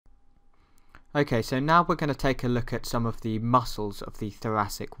Okay, so now we're going to take a look at some of the muscles of the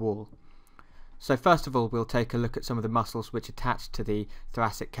thoracic wall. So first of all, we'll take a look at some of the muscles which attach to the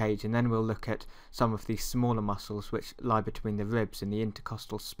thoracic cage, and then we'll look at some of the smaller muscles which lie between the ribs in the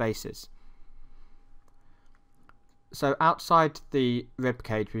intercostal spaces. So outside the rib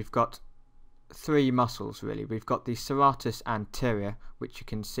cage we've got three muscles really. We've got the serratus anterior, which you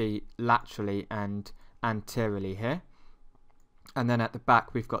can see laterally and anteriorly here. And then at the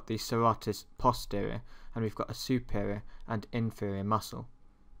back we've got the serratus posterior, and we've got a superior and inferior muscle.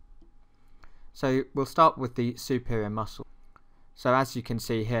 So we'll start with the superior muscle. So as you can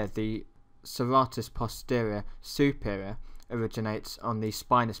see here, the serratus posterior superior originates on the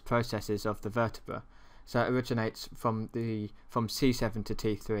spinous processes of the vertebra. So it originates from C7 to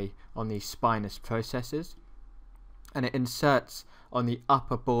T3 on the spinous processes, and it inserts on the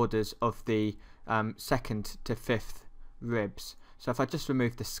upper borders of the second to fifth ribs. So if I just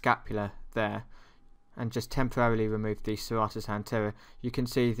remove the scapula there and just temporarily remove the serratus anterior, you can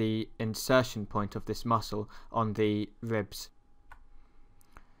see the insertion point of this muscle on the ribs.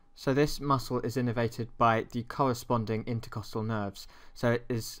 So this muscle is innervated by the corresponding intercostal nerves. So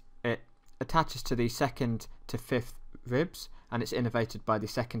it attaches to the second to fifth ribs, and it's innervated by the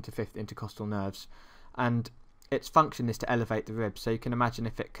second to fifth intercostal nerves, and its function is to elevate the ribs. So you can imagine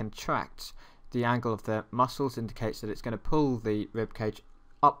if it contracts, the angle of the muscles indicates that it's going to pull the rib cage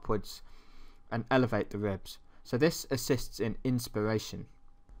upwards and elevate the ribs. So this assists in inspiration.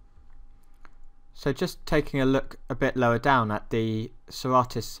 So just taking a look a bit lower down at the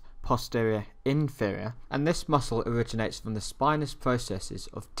serratus posterior inferior, and this muscle originates from the spinous processes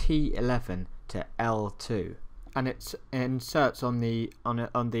of T11 to L2, and it inserts on the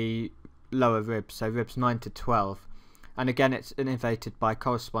lower ribs, so ribs 9 to 12, and again it's innervated by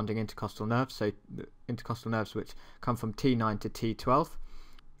corresponding intercostal nerves, so the intercostal nerves which come from T9 to T12,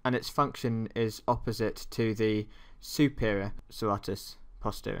 and its function is opposite to the superior serratus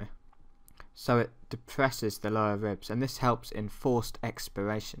posterior. So it depresses the lower ribs, and this helps in forced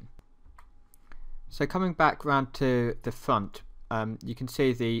expiration. So coming back round to the front, you can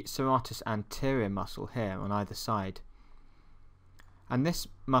see the serratus anterior muscle here on either side, and this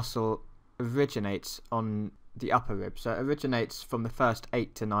muscle originates on the upper ribs. So it originates from the first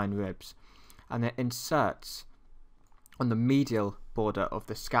 8 to 9 ribs, and it inserts on the medial border of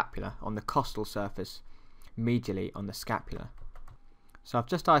the scapula, on the costal surface, medially on the scapula. So I've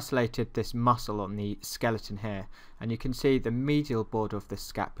just isolated this muscle on the skeleton here, and you can see the medial border of the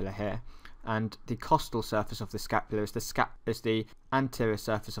scapula here, and the costal surface of the scapula is the anterior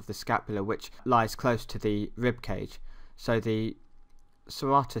surface of the scapula, which lies close to the rib cage. So the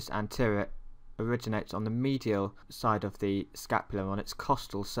serratus anterior originates on the medial side of the scapula on its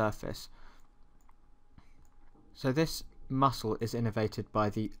costal surface. So this muscle is innervated by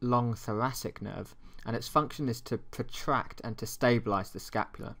the long thoracic nerve, and its function is to protract and to stabilize the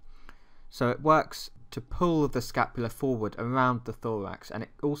scapula. So it works to pull the scapula forward around the thorax, and it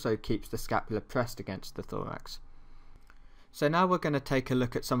also keeps the scapula pressed against the thorax. So now we're going to take a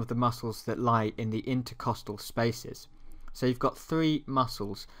look at some of the muscles that lie in the intercostal spaces. So you've got three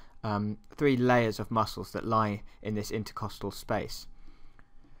muscles, three layers of muscles that lie in this intercostal space.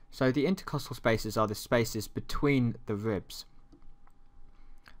 So the intercostal spaces are the spaces between the ribs,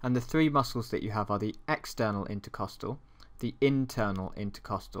 and the three muscles that you have are the external intercostal, the internal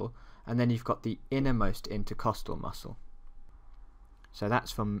intercostal, and then you've got the innermost intercostal muscle. So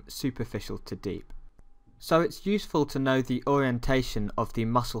that's from superficial to deep. So it's useful to know the orientation of the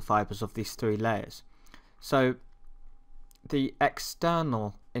muscle fibers of these three layers. So the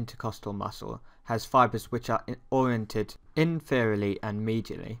external intercostal muscle has fibers which are oriented inferiorly and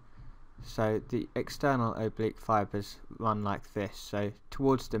medially. So the external oblique fibers run like this, so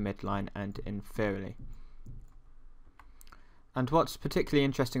towards the midline and inferiorly. And what's particularly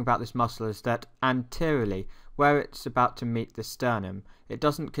interesting about this muscle is that anteriorly, where it's about to meet the sternum, it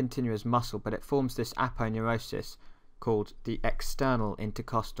doesn't continue as muscle, but it forms this aponeurosis called the external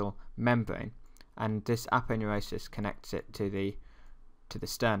intercostal membrane, and this aponeurosis connects it to the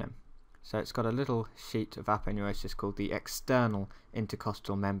sternum. So it's got a little sheet of aponeurosis called the external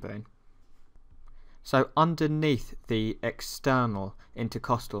intercostal membrane. So underneath the external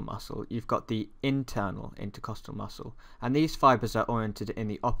intercostal muscle, you've got the internal intercostal muscle, and these fibers are oriented in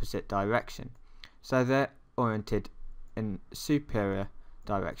the opposite direction. So they're oriented in superior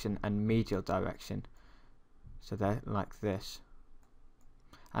direction and medial direction. So they're like this.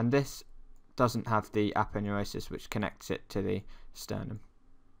 And this doesn't have the aponeurosis which connects it to the sternum.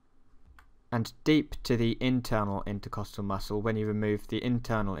 And deep to the internal intercostal muscle, when you remove the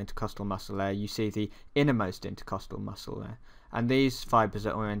internal intercostal muscle there, you see the innermost intercostal muscle there. And these fibres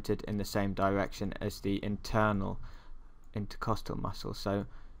are oriented in the same direction as the internal intercostal muscle, so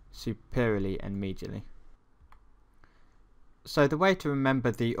superiorly and medially. So the way to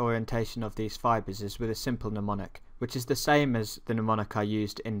remember the orientation of these fibres is with a simple mnemonic, which is the same as the mnemonic I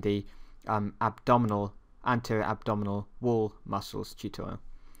used in the anterior abdominal wall muscles tutorial.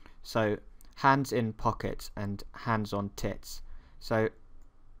 So hands in pockets and hands on tits. So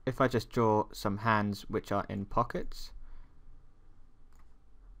if I just draw some hands which are in pockets,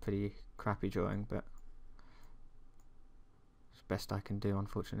 pretty crappy drawing, but it's the best I can do,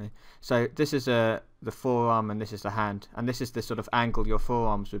 unfortunately. So this is the forearm and this is the hand, and this is the sort of angle your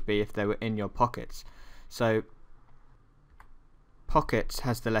forearms would be if they were in your pockets. So pockets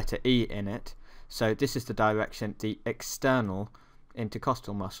has the letter E in it, so this is the direction the external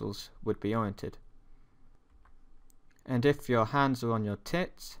intercostal muscles would be oriented. And if your hands are on your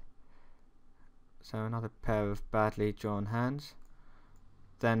tits, so another pair of badly drawn hands,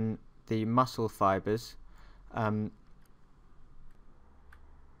 then the muscle fibres,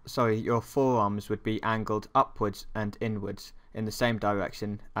 your forearms would be angled upwards and inwards in the same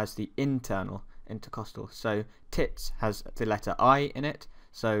direction as the internal intercostal. So tits has the letter I in it,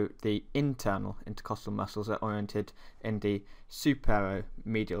 so the internal intercostal muscles are oriented in the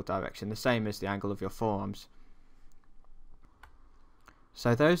supero-medial direction, the same as the angle of your forearms.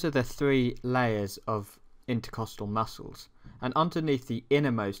 So those are the three layers of intercostal muscles, and underneath the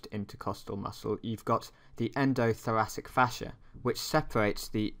innermost intercostal muscle you've got the endothoracic fascia, which separates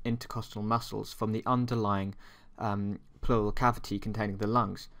the intercostal muscles from the underlying pleural cavity containing the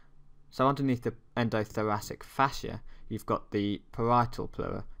lungs. So underneath the endothoracic fascia you've got the parietal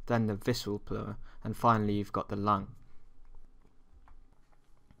pleura, then the visceral pleura, and finally you've got the lung.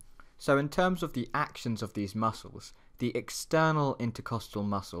 So in terms of the actions of these muscles, the external intercostal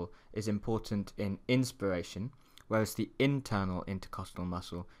muscle is important in inspiration, whereas the internal intercostal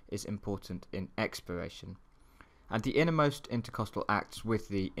muscle is important in expiration. And the innermost intercostal acts with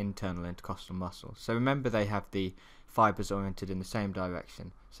the internal intercostal muscle. So remember, they have the fibres oriented in the same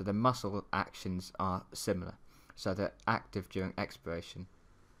direction, so the muscle actions are similar, so they're active during expiration.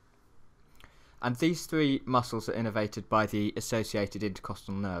 And these three muscles are innervated by the associated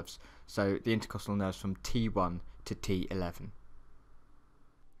intercostal nerves, so the intercostal nerves from T1 to T11.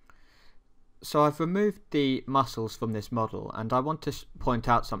 So I've removed the muscles from this model, and I want to point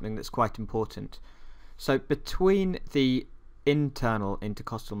out something that's quite important. So between the internal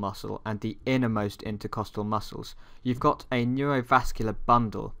intercostal muscle and the innermost intercostal muscles, you've got a neurovascular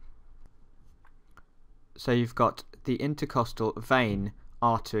bundle. So you've got the intercostal vein,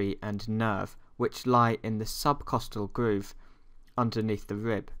 artery and nerve, which lie in the subcostal groove underneath the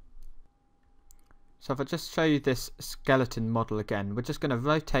rib. So if I just show you this skeleton model again, we're just going to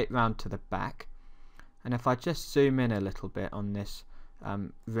rotate round to the back, and if I just zoom in a little bit on this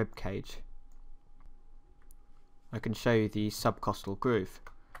rib cage, I can show you the subcostal groove.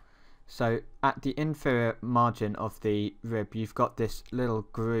 So at the inferior margin of the rib you've got this little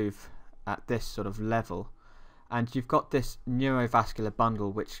groove at this sort of level, and you've got this neurovascular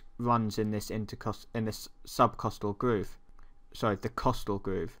bundle which runs in this subcostal groove, the costal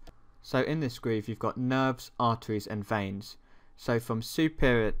groove. So in this groove you've got nerves, arteries and veins. So from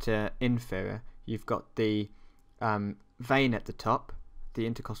superior to inferior you've got the vein at the top, the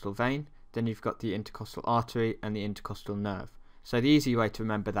intercostal vein, then you've got the intercostal artery and the intercostal nerve. So the easy way to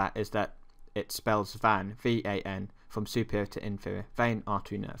remember that is that it spells VAN, V-A-N, from superior to inferior, vein,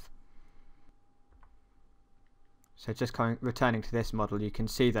 artery, nerve. So just returning to this model, you can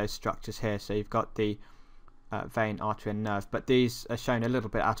see those structures here. So you've got the vein, artery and nerve, but these are shown a little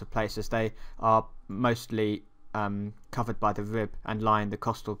bit out of place as they are mostly covered by the rib and lie in the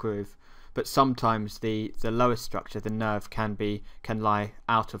costal groove. But sometimes the lowest structure, the nerve, can lie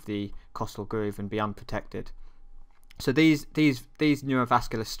out of the costal groove and be unprotected. So these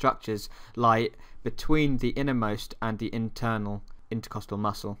neurovascular structures lie between the innermost and the internal intercostal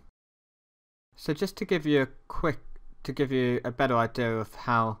muscle. So just to give you a better idea of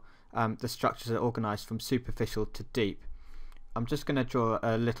how the structures are organised from superficial to deep, I'm just going to draw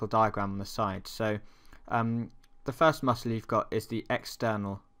a little diagram on the side. So the first muscle you've got is the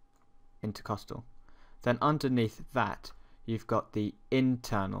external intercostal. Then underneath that you've got the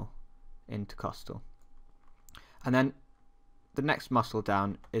internal intercostal, and then the next muscle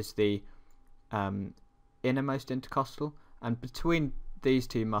down is the innermost intercostal, and between these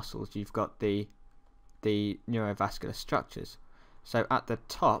two muscles you've got the neurovascular structures. So at the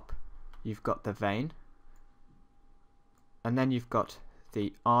top you've got the vein, and then you've got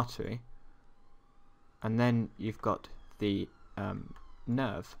the artery, and then you've got the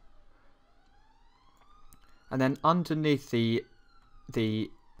nerve, and then underneath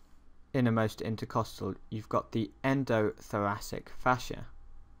the innermost intercostal you've got the endothoracic fascia,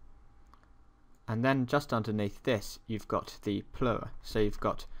 and then just underneath this you've got the pleura. So you've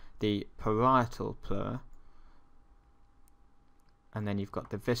got the parietal pleura, and then you've got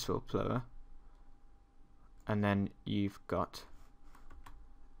the visceral pleura, and then you've got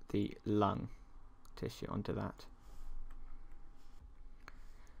the lung tissue under that.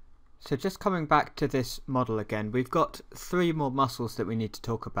 So just coming back to this model again, we've got 3 more muscles that we need to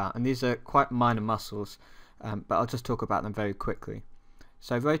talk about, and these are quite minor muscles, but I'll just talk about them very quickly.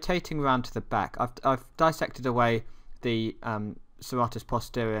 So rotating around to the back, I've dissected away the serratus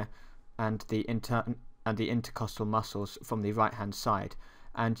posterior and the intercostal muscles from the right hand side,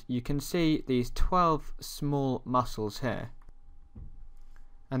 and you can see these 12 small muscles here,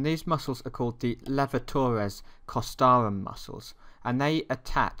 and these muscles are called the Levatores costarum muscles, and they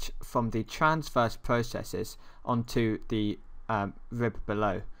attach from the transverse processes onto the rib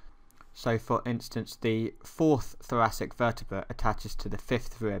below. So for instance, the 4th thoracic vertebra attaches to the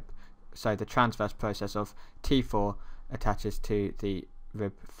 5th rib, so the transverse process of T4 attaches to the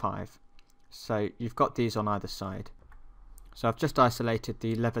rib 5. So you've got these on either side. So I've just isolated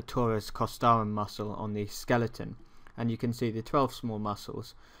the Levatores costarum muscle on the skeleton, and you can see the 12 small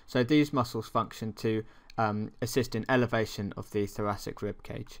muscles. So these muscles function to assist in elevation of the thoracic rib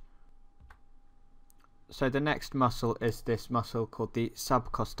cage. So the next muscle is this muscle called the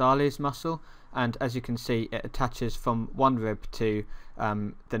Subcostales muscle, and as you can see it attaches from one rib to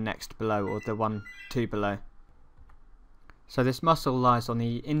the next below, or the 2 below. So this muscle lies on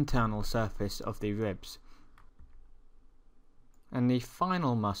the internal surface of the ribs. And the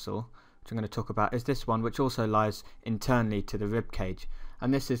final muscle, which I'm going to talk about, is this one, which also lies internally to the rib cage,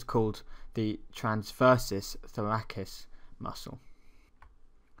 and this is called the Transversus thoracis muscle.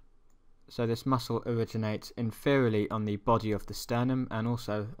 So this muscle originates inferiorly on the body of the sternum and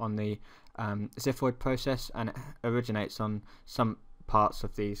also on the xiphoid process, and it originates on some parts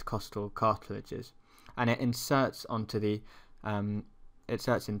of these costal cartilages, and it inserts onto the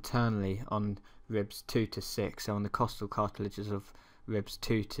inserts internally on ribs 2 to 6, so on the costal cartilages of ribs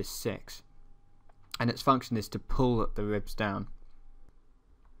 2 to 6, and its function is to pull the ribs down.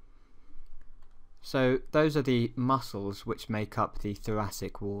 So those are the muscles which make up the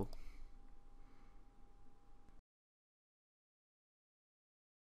thoracic wall.